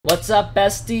What's up,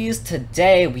 besties?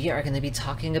 Today we are going to be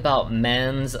talking about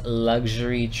men's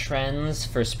luxury trends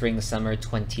for spring-summer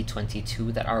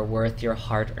 2022 that are worth your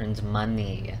hard-earned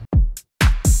money.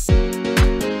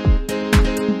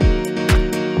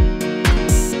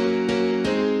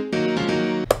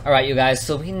 Alright, you guys,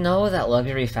 so we know that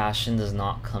luxury fashion does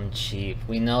not come cheap.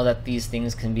 We know that these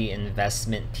things can be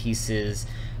investment pieces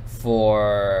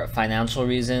for financial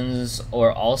reasons, or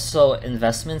also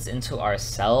investments into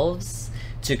ourselves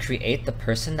to create the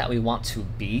person that we want to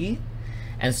be.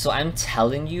 And so I'm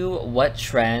telling you what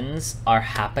trends are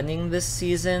happening this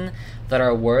season that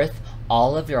are worth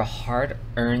all of your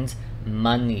hard-earned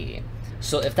money.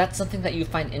 So if that's something that you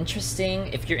find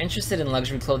interesting, if you're interested in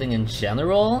luxury clothing in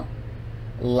general,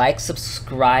 like,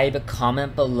 subscribe,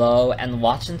 comment below, and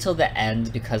watch until the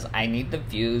end because I need the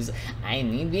views, I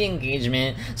need the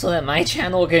engagement so that my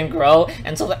channel can grow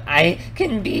and so that I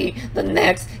can be the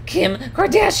next Kim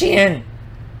Kardashian.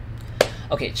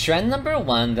 Okay, trend number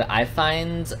one that I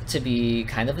find to be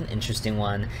kind of an interesting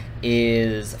one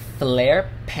is flare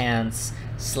pants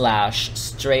slash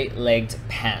straight-legged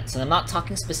pants. And I'm not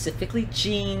talking specifically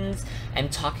jeans, I'm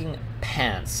talking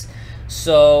pants.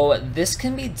 So this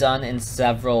can be done in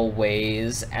several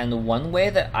ways, and one way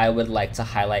that I would like to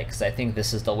highlight, because I think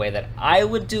this is the way that I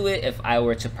would do it if I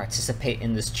were to participate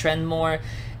in this trend more,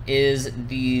 is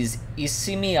these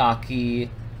Issey Miyake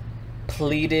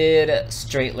pleated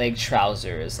straight leg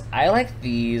trousers. I like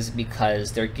these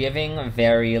because they're giving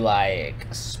very like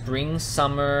spring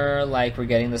summer, like we're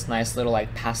getting this nice little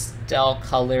like pastel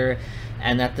color,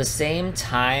 and at the same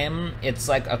time it's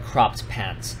like a cropped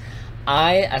pant.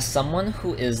 I, as someone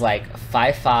who is like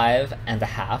 5'5" and a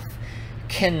half,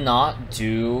 cannot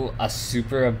do a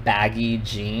super baggy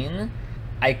jean.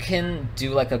 I can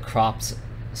do like a cropped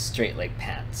straight leg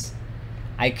pants.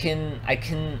 I can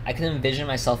envision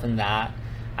myself in that.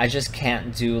 I just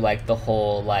can't do like the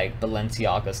whole like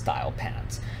Balenciaga style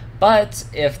pants. But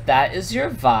if that is your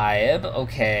vibe,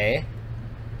 okay,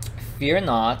 fear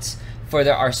not, for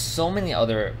there are so many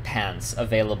other pants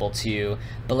available to you.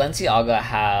 Balenciaga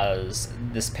has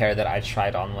this pair that I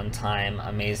tried on one time.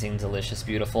 Amazing, delicious,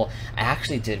 beautiful. I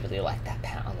actually did really like that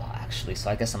pant a lot, actually,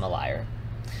 so I guess I'm a liar.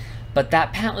 But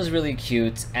that pant was really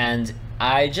cute, and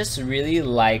I just really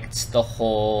liked the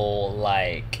whole,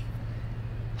 like,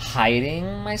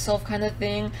 hiding myself kind of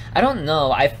thing. I don't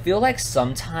know, I feel like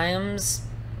sometimes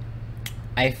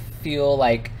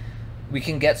we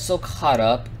can get so caught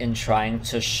up in trying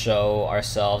to show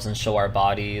ourselves and show our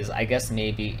bodies, I guess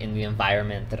maybe in the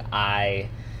environment that I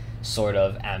sort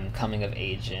of am coming of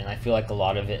age in. I feel like a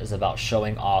lot of it is about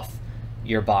showing off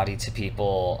your body to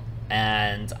people,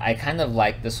 and I kind of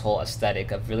like this whole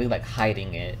aesthetic of really like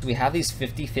hiding it. We have these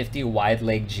 50-50 wide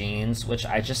leg jeans, which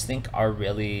I just think are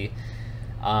really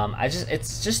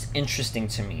it's just interesting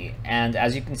to me, and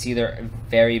as you can see, they're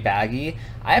very baggy.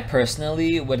 I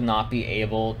personally would not be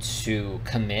able to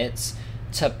commit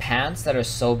to pants that are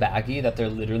so baggy that they're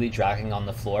literally dragging on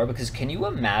the floor, because can you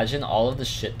imagine all of the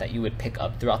shit that you would pick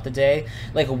up throughout the day?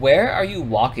 Like, where are you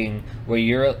walking where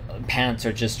your pants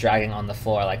are just dragging on the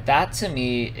floor? Like, that to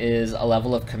me is a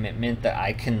level of commitment that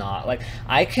I cannot, like,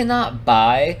 I cannot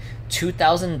buy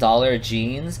 $2,000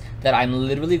 jeans that I'm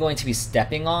literally going to be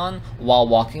stepping on while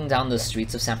walking down the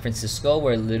streets of San Francisco,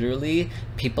 where literally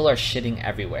people are shitting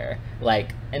everywhere.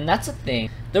 Like, and that's a thing.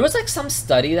 There was like some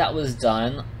study that was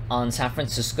done on San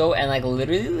Francisco, and like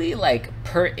literally like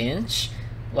per inch,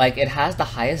 like it has the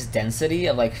highest density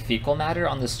of like fecal matter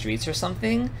on the streets or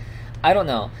something. I don't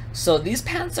know. So these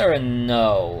pants are a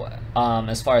no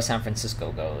as far as San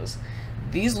Francisco goes.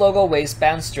 These logo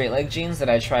waistband straight leg jeans that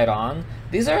I tried on,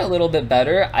 these are a little bit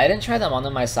better. I didn't try them on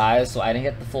in my size, so I didn't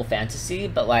get the full fantasy,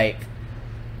 but like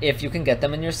if you can get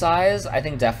them in your size, I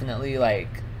think definitely like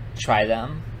try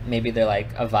them. Maybe they're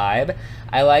like a vibe.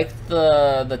 I liked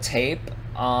the tape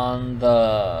on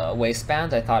the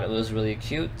waistband. I thought it was really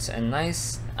cute and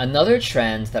nice. Another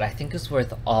trend that I think is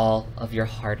worth all of your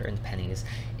hard-earned pennies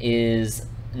is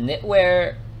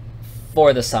knitwear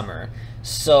for the summer.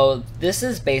 So this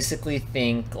is basically,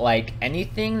 think like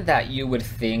anything that you would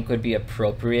think would be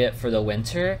appropriate for the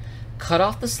winter, cut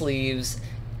off the sleeves,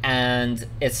 and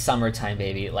it's summertime,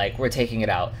 baby. Like, we're taking it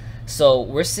out. So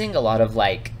we're seeing a lot of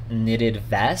like knitted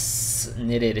vests,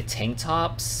 knitted tank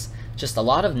tops, just a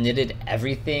lot of knitted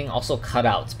everything, also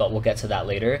cutouts, but we'll get to that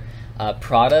later.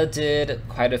 Prada did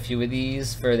quite a few of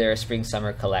these for their spring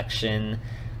summer collection,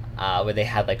 where they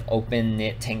had like open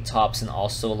knit tank tops and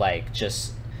also like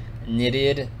just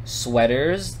knitted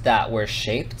sweaters that were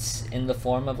shaped in the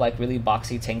form of like really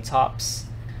boxy tank tops.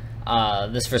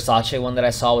 This Versace one that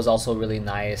I saw was also really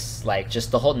nice. Like,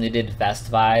 just the whole knitted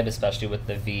vest vibe, especially with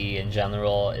the V in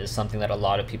general, is something that a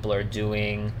lot of people are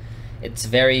doing. It's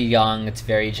very young, it's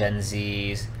very Gen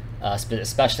Z,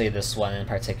 especially this one in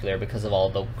particular because of all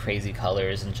the crazy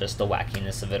colors and just the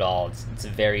wackiness of it all. It's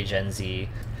very Gen Z.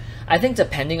 I think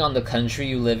depending on the country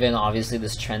you live in, obviously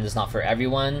this trend is not for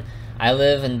everyone. I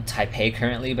live in Taipei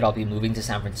currently, but I'll be moving to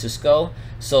San Francisco.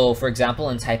 So for example,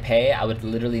 in Taipei, I would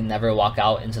literally never walk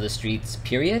out into the streets,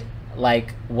 period.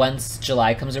 Like, once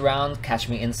July comes around, catch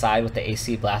me inside with the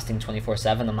AC blasting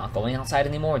 24/7. I'm not going outside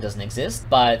anymore, it doesn't exist.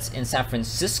 But in San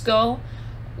Francisco,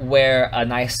 where a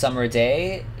nice summer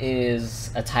day is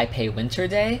a Taipei winter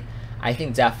day, I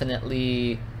think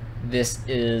definitely this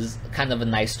is kind of a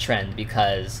nice trend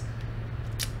because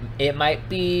it might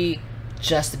be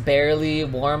just barely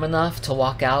warm enough to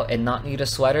walk out and not need a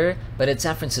sweater, but it's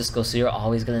San Francisco, so you're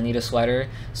always gonna need a sweater.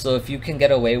 So if you can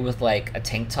get away with like a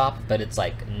tank top but it's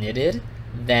like knitted,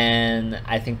 then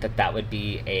I think that that would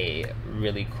be a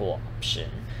really cool option.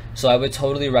 So I would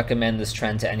totally recommend this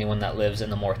trend to anyone that lives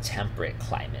in a more temperate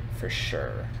climate for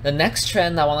sure. The next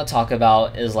trend I want to talk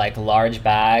about is like large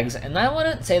bags, and I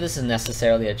wouldn't say this is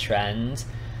necessarily a trend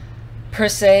per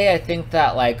se. I think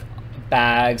that like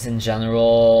bags in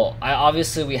general,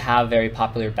 obviously we have very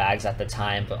popular bags at the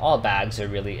time, but all bags are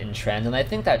really in trend, and I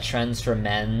think that trends for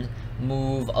men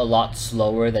move a lot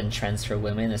slower than trends for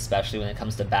women, especially when it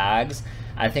comes to bags.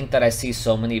 I think that I see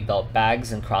so many belt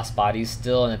bags and crossbodies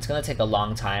still, and it's going to take a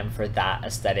long time for that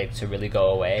aesthetic to really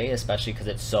go away, especially because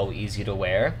it's so easy to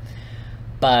wear.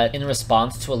 But in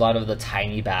response to a lot of the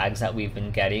tiny bags that we've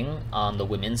been getting on the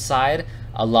women's side,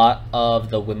 a lot of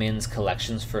the women's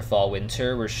collections for fall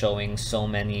winter were showing so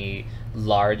many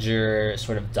larger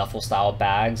sort of duffel style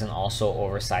bags and also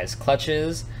oversized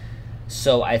clutches.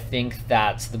 So I think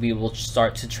that we will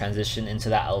start to transition into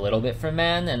that a little bit for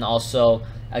men. And also,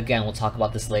 again, we'll talk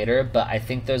about this later, but I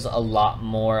think there's a lot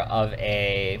more of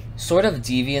a sort of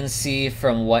deviancy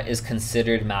from what is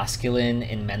considered masculine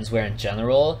in menswear in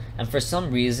general. And for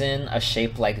some reason, a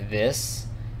shape like this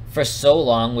for so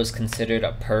long was considered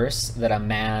a purse that a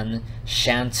man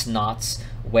shan't not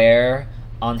wear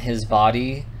on his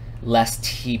body lest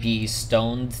he be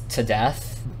stoned to death.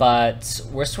 But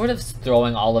we're sort of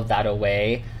throwing all of that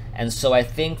away. And so I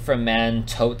think for men,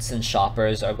 totes and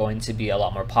shoppers are going to be a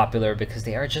lot more popular because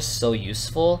they are just so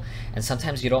useful. And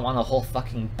sometimes you don't want a whole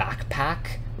fucking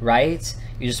backpack, right?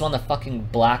 You just want a fucking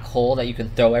black hole that you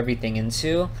can throw everything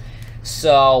into.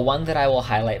 So one that I will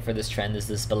highlight for this trend is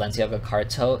this Balenciaga card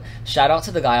tote. Shout out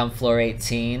to the guy on floor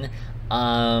 18.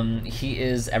 He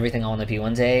is everything I want to be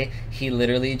one day. He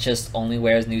literally just only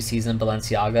wears new season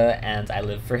Balenciaga, and I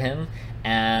live for him.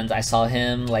 And I saw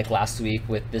him like last week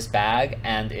with this bag,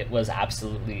 and it was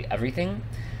absolutely everything.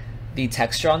 The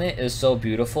texture on it is so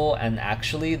beautiful, and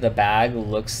actually the bag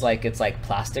looks like it's like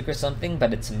plastic or something,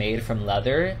 but it's made from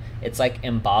leather. It's like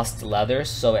embossed leather,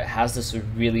 so it has this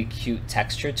really cute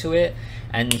texture to it,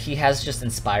 and he has just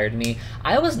inspired me.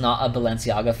 I was not a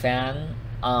Balenciaga fan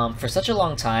for such a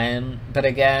long time, but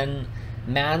again,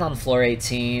 man on floor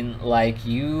 18, like,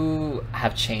 you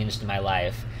have changed my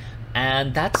life.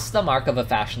 And that's the mark of a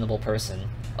fashionable person.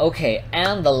 Okay,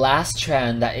 and the last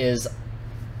trend that is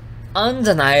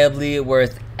undeniably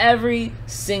worth every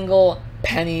single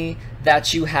penny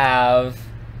that you have: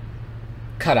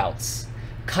 cutouts.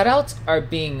 Cutouts are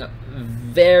being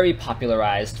very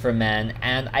popularized for men,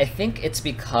 and I think it's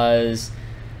because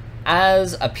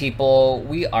as a people,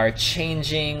 we are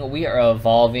changing, we are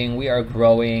evolving, we are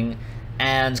growing,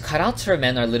 and cutouts for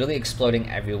men are literally exploding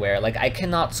everywhere. Like, I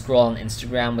cannot scroll on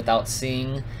Instagram without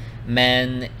seeing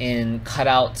men in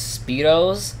cutout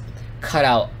Speedos,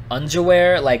 cutout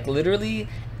underwear, like literally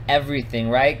everything,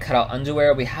 right? Cutout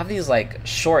underwear. We have these like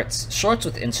shorts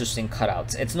with interesting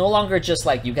cutouts. It's no longer just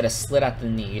like you get a slit at the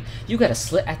knee. You get a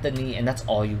slit at the knee and that's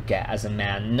all you get as a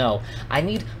man. No, I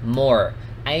need more.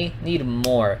 I need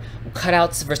more.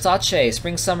 Cutouts, Versace,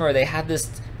 spring, summer, they had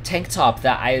this tank top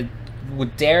that I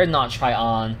would dare not try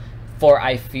on, for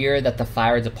I fear that the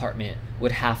fire department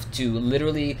would have to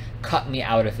literally cut me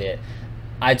out of it.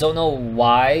 I don't know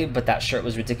why, but that shirt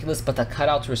was ridiculous, but the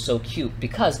cutouts were so cute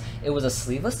because it was a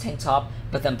sleeveless tank top,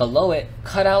 but then below it,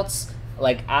 cutouts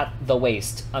like at the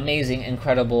waist. Amazing,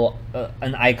 incredible,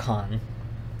 an icon.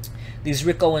 These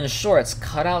Rick Owens shorts,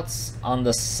 cutouts on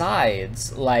the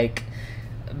sides, like,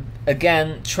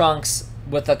 again, trunks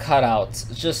with a cutout,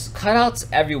 just cutouts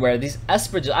everywhere. These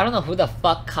espadrilles, I don't know who the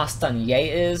fuck Castagne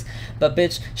is, but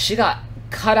bitch, she got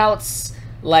cutouts.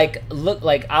 Like, look,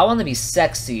 like, I want to be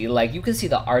sexy. Like, you can see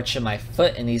the arch of my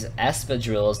foot in these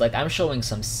espadrilles. Like, I'm showing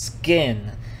some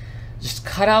skin. just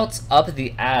cutouts up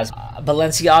the ass.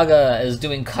 Balenciaga is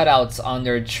doing cutouts on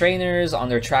their trainers, on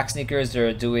their track sneakers.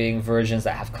 They're doing versions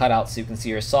that have cutouts so you can see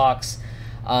your socks.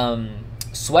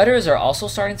 Sweaters are also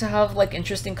starting to have like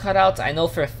interesting cutouts. I know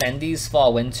for Fendi's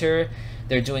fall winter,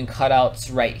 they're doing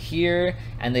cutouts right here,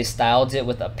 and they styled it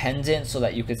with a pendant so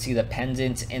that you could see the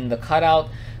pendant in the cutout.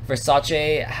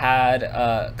 Versace had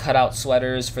cutout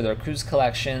sweaters for their cruise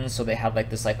collection, so they have like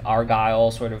this like argyle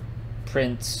sort of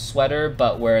print sweater,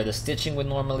 but where the stitching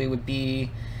would be.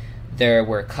 There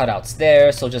were cutouts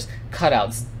there, so just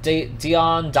cutouts.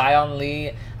 Dion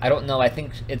Lee, I don't know, I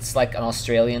think it's like an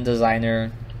Australian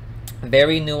designer.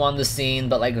 Very new on the scene,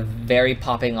 but like very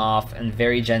popping off and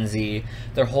very Gen Z.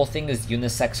 Their whole thing is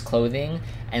unisex clothing,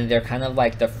 and they're kind of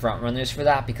like the front runners for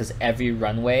that because every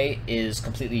runway is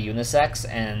completely unisex,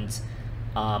 and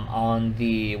on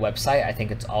the website I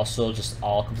think it's also just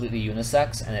all completely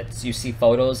unisex, and it's, you see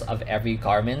photos of every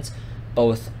garment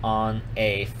both on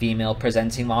a female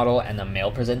presenting model and a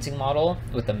male presenting model,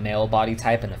 with the male body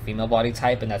type and the female body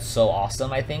type, and that's so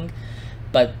awesome, I think.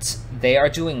 But they are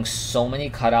doing so many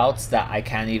cutouts that I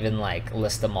can't even like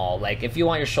list them all. Like if you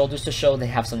want your shoulders to show, they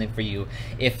have something for you.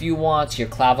 If you want your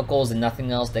clavicles and nothing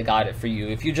else, they got it for you.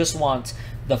 If you just want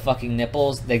the fucking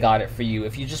nipples, they got it for you.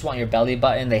 If you just want your belly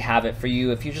button, they have it for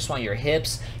you. If you just want your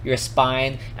hips, your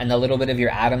spine, and a little bit of your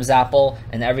Adam's apple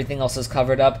and everything else is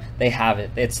covered up, they have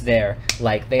it. It's there.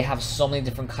 Like they have so many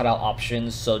different cutout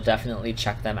options, so definitely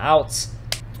check them out.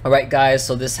 Alright guys,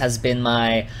 so this has been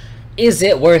my is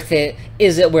it worth it?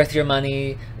 Is it worth your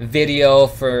money? Video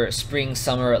for spring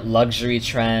summer luxury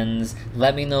trends.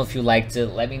 Let me know if you liked it.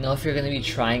 Let me know if you're going to be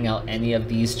trying out any of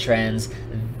these trends,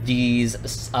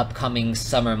 these upcoming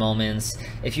summer moments.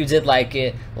 If you did like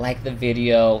it, like the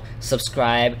video,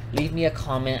 subscribe, leave me a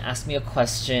comment, ask me a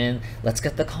question. Let's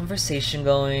get the conversation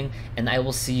going, and I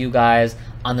will see you guys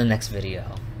on the next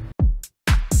video.